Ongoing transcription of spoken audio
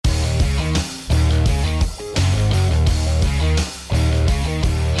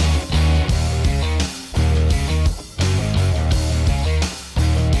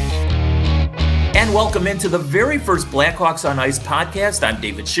welcome into the very first Blackhawks on Ice podcast. I'm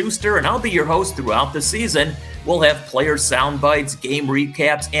David Schuster, and I'll be your host throughout the season. We'll have player sound bites, game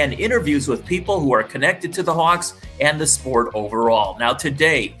recaps, and interviews with people who are connected to the Hawks and the sport overall. Now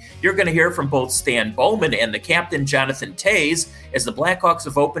today, you're going to hear from both Stan Bowman and the captain Jonathan Toews as the Blackhawks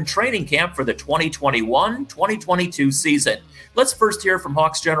have opened training camp for the 2021-2022 season. Let's first hear from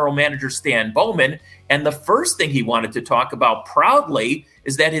Hawks general manager Stan Bowman, and the first thing he wanted to talk about proudly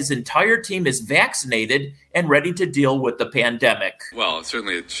is that his entire team is vaccinated and ready to deal with the pandemic. Well,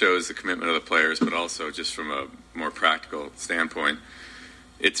 certainly it shows the commitment of the players, but also just from a more practical standpoint,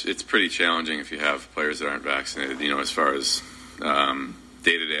 it's pretty challenging if you have players that aren't vaccinated, as far as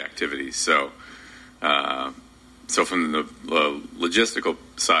day-to-day activities. So from the logistical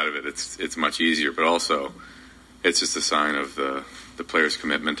side of it, it's much easier, but also it's just a sign of the players'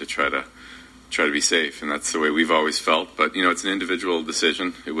 commitment to try to be safe, and that's the way we've always felt. But it's an individual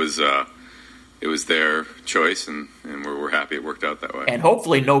decision. It was their choice, and we're happy it worked out that way. And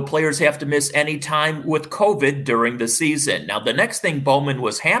hopefully no players have to miss any time with COVID during the season. Now, the next thing Bowman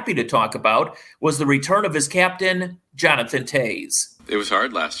was happy to talk about was the return of his captain, Jonathan Toews. It was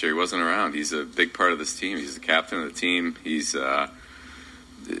hard last year. He wasn't around. He's a big part of this team. He's the captain of the team. He's not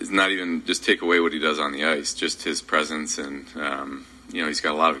even just take away what he does on the ice, just his presence, and he's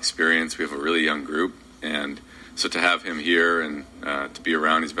got a lot of experience. We have a really young group, and so to have him here and to be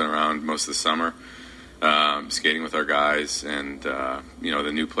around, he's been around most of the summer, skating with our guys, and the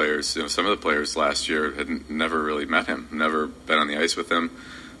new players. Some of the players last year had never really met him, never been on the ice with him.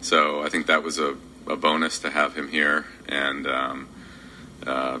 So I think that was a bonus to have him here, and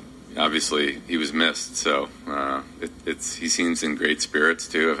obviously he was missed. So he seems in great spirits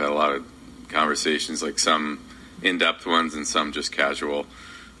too. I've had a lot of conversations, like some in-depth ones and some just casual,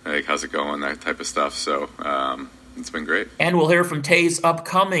 like how's it going, that type of stuff. So it's been great. And we'll hear from Toews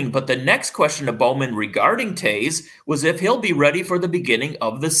upcoming. But the next question to Bowman regarding Toews was if he'll be ready for the beginning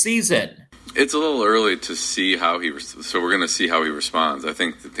of the season. It's a little early to see how so we're going to see how he responds. I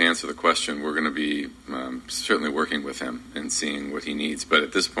think that to answer the question, we're going to be certainly working with him and seeing what he needs. But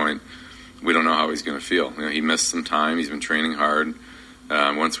at this point, we don't know how he's going to feel. He missed some time. He's been training hard.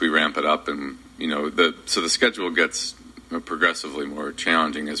 Once we ramp it up, and so the schedule gets progressively more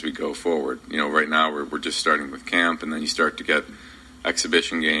challenging as we go forward. Right now we're just starting with camp, and then you start to get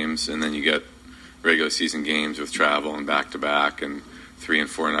exhibition games, and then you get regular season games with travel and back-to-back and 3 and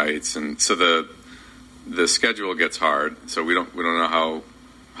 4 nights, and so the schedule gets hard. So we don't know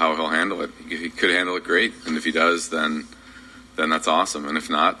how he'll handle it. He could handle it great, and if he does, then that's awesome. And if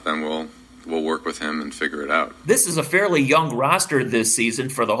not, then we'll work with him and figure it out. This is a fairly young roster this season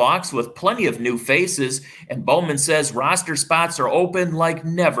for the Hawks with plenty of new faces, and Bowman says roster spots are open like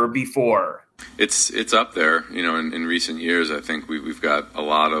never before. It's up there. In recent years, I think we've got a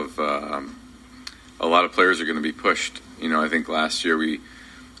lot of players are going to be pushed. I think last year we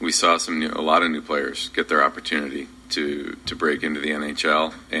saw a lot of new players get their opportunity to break into the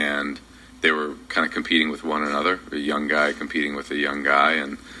NHL, and they were kind of competing with one another, a young guy competing with a young guy.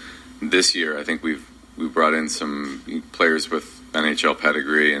 And this year, I think we've brought in some players with NHL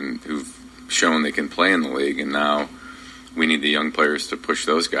pedigree and who've shown they can play in the league, and now we need the young players to push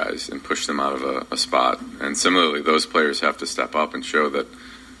those guys and push them out of a spot. And similarly, those players have to step up and show that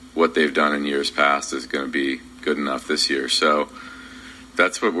what they've done in years past is going to be good enough this year. So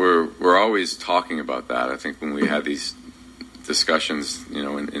that's what we're always talking about. That I think when we had these discussions,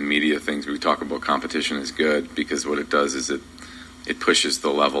 in media things, we talk about competition is good because what it does is it pushes the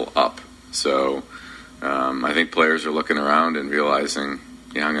level up. So I think players are looking around and realizing,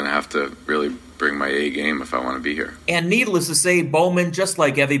 I'm going to have to really bring my A game if I want to be here. And needless to say, Bowman, just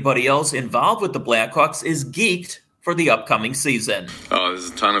like everybody else involved with the Blackhawks, is geeked for the upcoming season. Oh,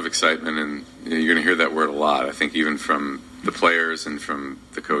 there's a ton of excitement, and you're going to hear that word a lot. I think even from the players and from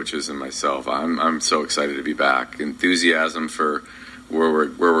the coaches and myself, I'm so excited to be back. Enthusiasm for where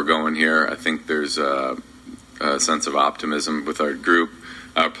we're going here. I think there's a sense of optimism with our group.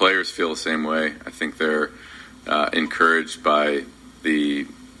 Our players feel the same way. I think they're encouraged by the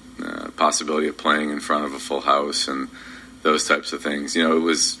possibility of playing in front of a full house and those types of things.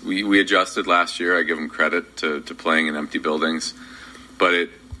 We adjusted last year. I give them credit to playing in empty buildings, but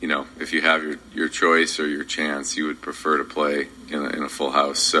if you have your choice or your chance, you would prefer to play in a full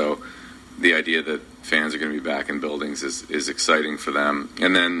house. So the idea that fans are going to be back in buildings is exciting for them.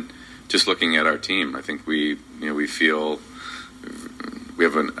 And then just looking at our team, I think we feel we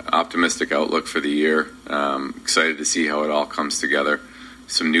have an optimistic outlook for the year. Excited to see how it all comes together.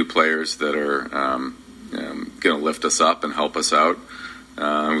 Some new players that are going to lift us up and help us out.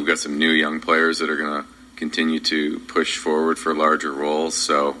 We've got some new young players that are going to continue to push forward for larger roles.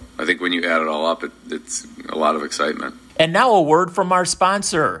 So I think when you add it all up, it's a lot of excitement. And now a word from our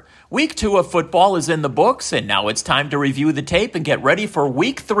sponsor. Week 2 of football is in the books, and now it's time to review the tape and get ready for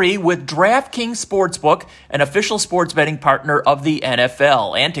Week 3 with DraftKings Sportsbook, an official sports betting partner of the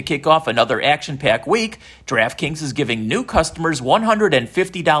NFL. And to kick off another action-packed week, DraftKings is giving new customers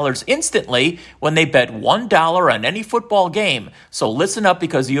 $150 instantly when they bet $1 on any football game. So listen up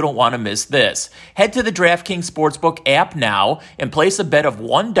because you don't want to miss this. Head to the DraftKings Sportsbook app now and place a bet of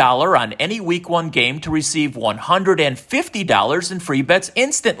 $1 on any Week 1 game to receive $150 in free bets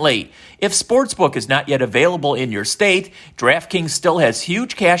instantly. If Sportsbook is not yet available in your state, DraftKings still has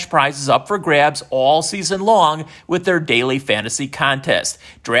huge cash prizes up for grabs all season long with their daily fantasy contest.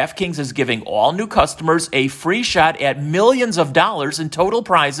 DraftKings is giving all new customers a free shot at millions of dollars in total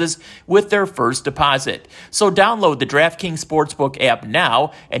prizes with their first deposit. So download the DraftKings Sportsbook app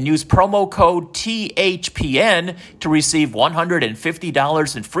now and use promo code THPN to receive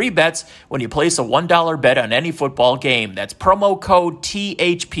 $150 in free bets when you place a $1 bet on any football game. That's promo code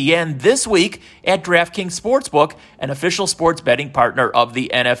THPN this week at DraftKings Sportsbook, an official sports betting partner of the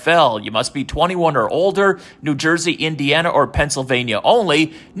NFL. You must be 21 or older, New Jersey, Indiana, or Pennsylvania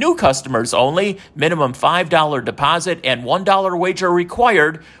only, new customers only, minimum $5 deposit and $1 wager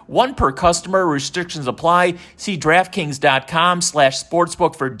required, one per customer, restrictions apply. See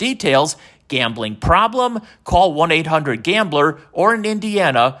DraftKings.com/sportsbook for details. Gambling problem? Call 1-800-GAMBLER or in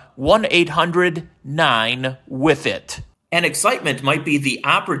Indiana, 1-800-9-WITH-IT. And excitement might be the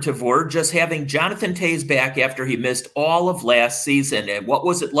operative word, just having Jonathan Toews back after he missed all of last season. And what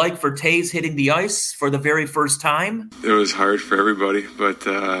was it like for Toews hitting the ice for the very first time? It was hard for everybody, but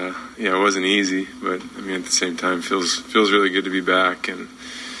it wasn't easy. But I mean, at the same time, feels really good to be back, and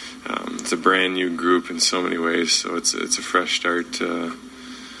it's a brand new group in so many ways. So it's a fresh start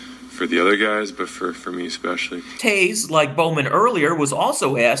for the other guys, but for me especially. Toews, like Bowman earlier, was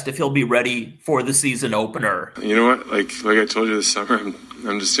also asked if he'll be ready for the season opener. You know what? Like I told you this summer,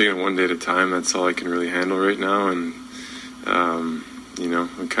 I'm just taking it one day at a time. That's all I can really handle right now. And we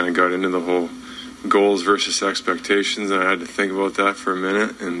kind of got into the whole goals versus expectations, and I had to think about that for a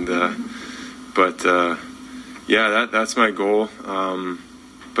minute. And that's my goal.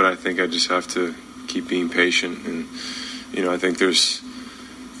 But I think I just have to keep being patient, and I think there's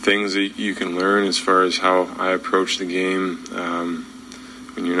things that you can learn as far as how I approach the game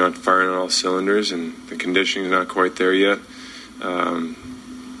when you're not firing on all cylinders and the conditioning's not quite there yet.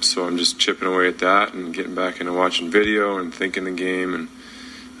 So I'm just chipping away at that and getting back into watching video and thinking the game. And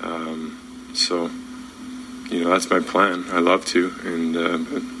that's my plan. I love to, and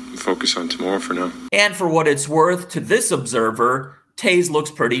focus on tomorrow for now. And for what it's worth, to this observer, Toews looks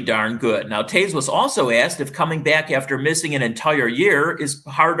pretty darn good. Now, Toews was also asked if coming back after missing an entire year is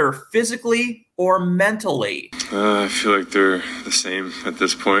harder physically or mentally. I feel like they're the same at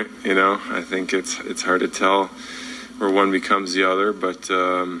this point. I think it's hard to tell where one becomes the other, but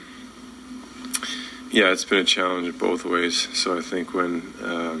it's been a challenge in both ways. So I think when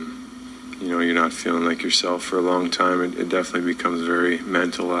you're not feeling like yourself for a long time, it definitely becomes very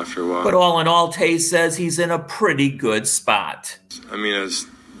mental after a while. But all in all, Toews says he's in a pretty good spot. I mean, as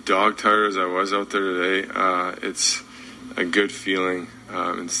dog-tired as I was out there today, it's a good feeling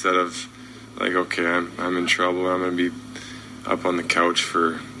instead of like, okay, I'm in trouble. I'm going to be up on the couch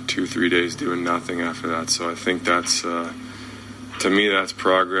for 2-3 days doing nothing after that. So I think that's, to me, that's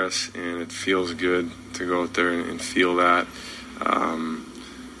progress, and it feels good to go out there and feel that.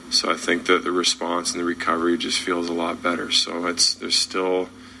 So I think that the response and the recovery just feels a lot better. So I'm still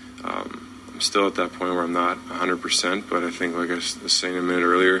at that point where I'm not 100%, but I think, like I was saying a minute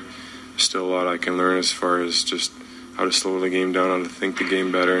earlier, there's still a lot I can learn as far as just how to slow the game down, how to think the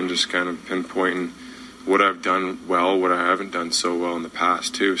game better, and just kind of pinpointing what I've done well, what I haven't done so well in the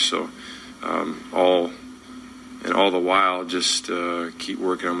past too. So all the while, just keep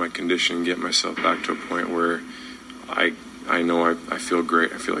working on my conditioning, get myself back to a point where I know I feel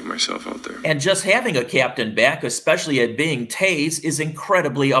great. I feel like myself out there. And just having a captain back, especially at being Toews, is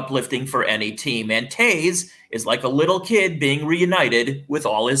incredibly uplifting for any team. And Toews is like a little kid being reunited with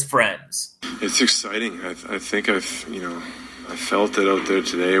all his friends. It's exciting. I think I felt it out there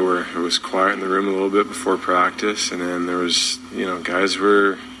today where it was quiet in the room a little bit before practice, and then there was, guys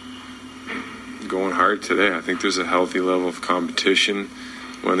were going hard today. I think there's a healthy level of competition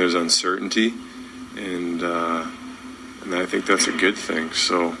when there's uncertainty, and I think that's a good thing.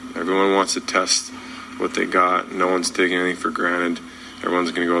 So everyone wants to test what they got. No one's taking anything for granted. Everyone's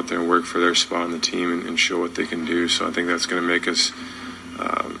going to go out there and work for their spot on the team and show what they can do. So I think that's going to make us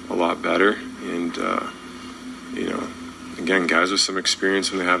a lot better. And, again, guys with some experience,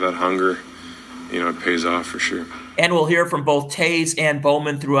 when they have that hunger it pays off for sure. And we'll hear from both Toews and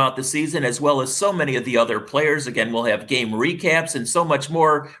Bowman throughout the season, as well as so many of the other players. Again, we'll have game recaps and so much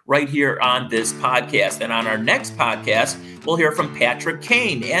more right here on this podcast. And on our next podcast, we'll hear from Patrick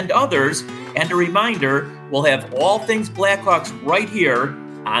Kane and others. And a reminder, we'll have all things Blackhawks right here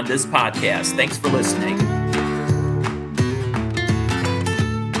on this podcast. Thanks for listening.